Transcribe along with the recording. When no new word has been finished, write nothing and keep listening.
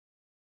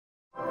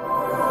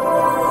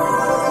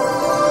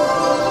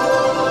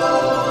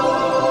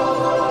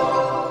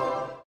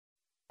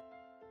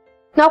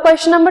Now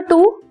question number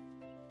 2,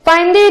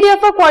 find the area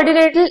of a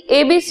quadrilateral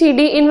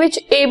ABCD in which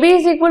AB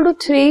is equal to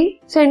 3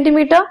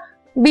 centimeter,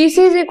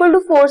 BC is equal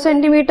to 4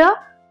 centimeter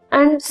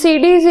and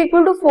CD is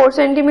equal to 4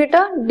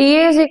 centimeter,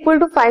 DA is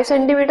equal to 5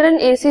 centimeter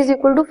and AC is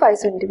equal to 5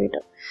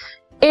 centimeter.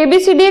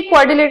 ABCD एक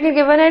quadrilateral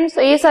given है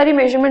and ये सारी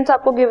measurements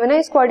आपको given है,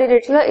 इस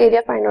quadrilateral का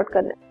area find out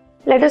करना है.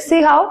 Let us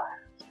see how.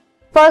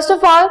 First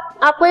of all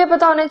आपको ये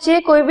पता होना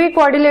चाहिए कोई भी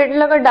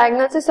क्वाड्रिलेटरल अगर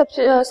डायगोनल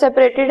से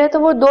सेपरेटेड है तो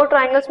वो दो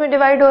ट्राइंगल्स में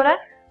डिवाइड हो रहा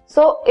है.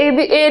 So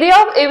area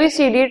of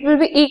ABCD it will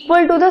be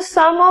equal to the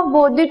sum of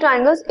both the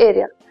triangles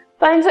area.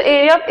 Find the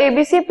area of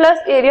ABC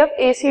plus area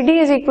of ACD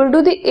is equal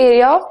to the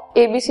area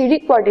of ABCD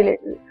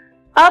quadrilateral.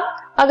 अब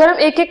अगर हम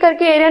एक एक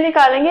करके area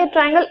निकालेंगे,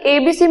 triangle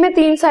ABC में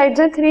तीन sides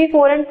हैं 3,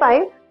 4 एंड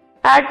 5,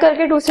 ऐड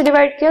करके 2 से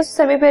डिवाइड किया,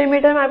 सेमी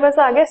पेरीमीटर हमारे पास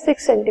आ गया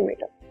 6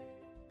 सेंटीमीटर.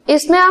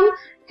 इसमें हम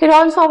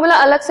हेरोन्स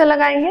फॉर्मूला अलग से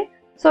लगाएंगे.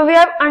 So we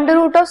have under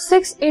root of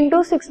 6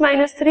 into 6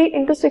 minus 3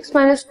 into 6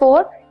 minus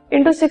 4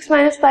 into 6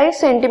 minus 5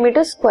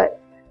 centimetre square.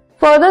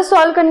 Further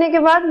solve करने के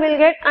बाद will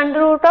get under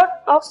root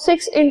of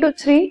 6 into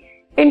 3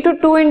 into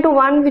 2 into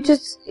 1 which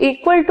is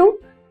equal to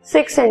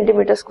 6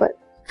 centimetre square.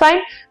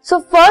 Fine. So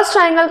first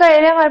triangle का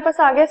area हमारे पास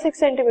आ गया 6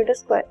 centimetre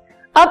square.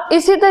 अब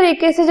इसी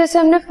तरीके से जैसे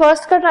हमने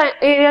फर्स्ट का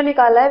एरिया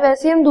निकाला है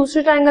वैसे ही हम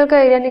दूसरे ट्राइंगल का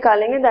एरिया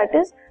निकालेंगे, दैट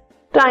इज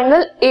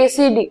ट्राइंगल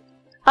ACD.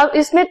 अब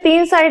इसमें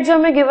तीन साइड जो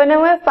हमें गिवन है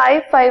वो है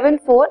 5, 5 एंड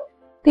 4.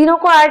 तीनों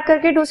को ऐड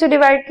करके 2 से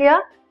डिवाइड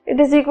किया, it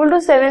is equal to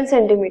 7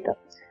 centimetre.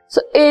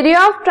 So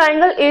area of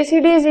triangle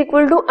ACD is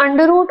equal to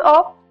under root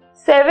of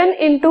 7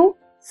 into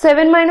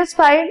 7 minus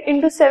 5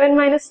 into 7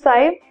 minus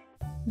 5.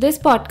 This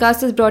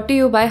podcast is brought to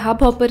you bye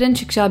hub hopper and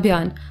शिक्षा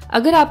अभियान.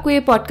 अगर आपको ये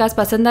podcast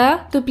पसंद आया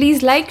तो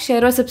please like,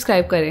 share और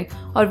subscribe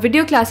करें और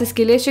वीडियो क्लासेस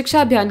के लिए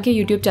शिक्षा अभियान के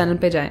यूट्यूब चैनल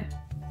पे जाएं.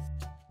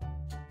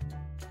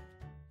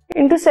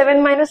 Into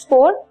 7 minus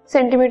 4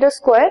 centimeter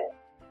square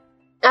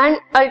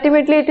and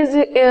ultimately it is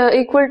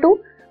equal to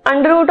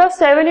under root of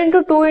 7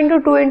 into 2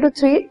 into 2 into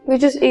 3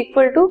 which is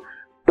equal to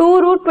 2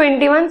 root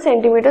 21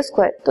 centimetre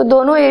square. तो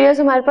दोनों एरियाज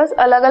हमारे पास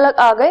अलग अलग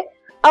आ गए.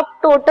 अब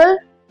टोटल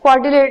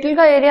क्वाड्रिलेटरल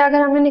का एरिया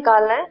अगर हमें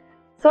निकालना है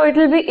so it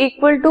will be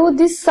equal to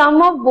the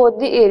some of both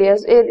the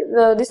areas,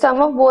 the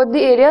some of both the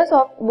areas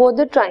of both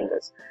the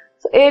triangles.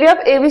 So area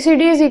of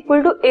ABCD is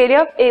equal to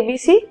area of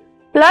ABC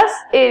plus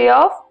area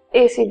of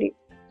ACD.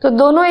 तो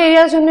दोनों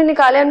areas जो हमने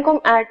निकाले उनको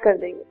हम add कर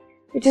देंगे,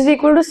 which is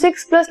equal to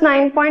 6 plus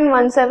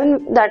 9.17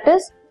 that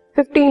is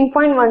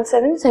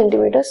 15.17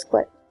 centimetre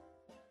square.